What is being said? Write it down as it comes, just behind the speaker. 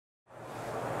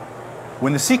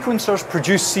When the sequencers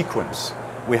produce sequence,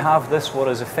 we have this what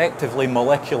is effectively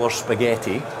molecular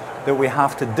spaghetti that we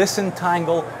have to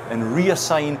disentangle and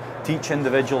reassign to each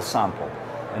individual sample.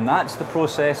 And that's the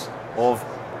process of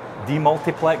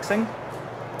demultiplexing.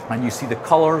 And you see the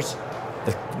colors,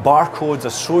 the barcodes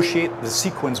associate the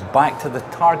sequence back to the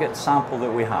target sample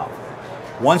that we have.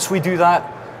 Once we do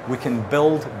that, we can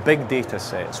build big data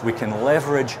sets. We can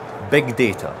leverage big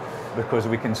data because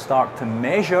we can start to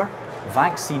measure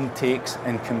vaccine takes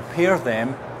and compare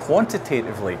them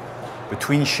quantitatively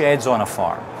between sheds on a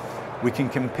farm. We can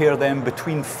compare them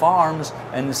between farms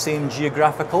in the same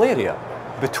geographical area,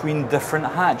 between different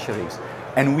hatcheries,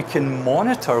 and we can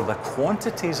monitor the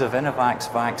quantities of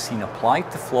Innovax vaccine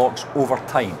applied to flocks over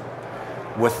time.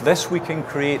 With this, we can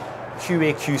create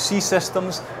QA/QC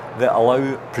systems that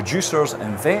allow producers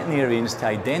and veterinarians to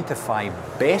identify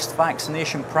best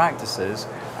vaccination practices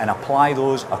and apply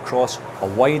those across a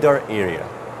wider area.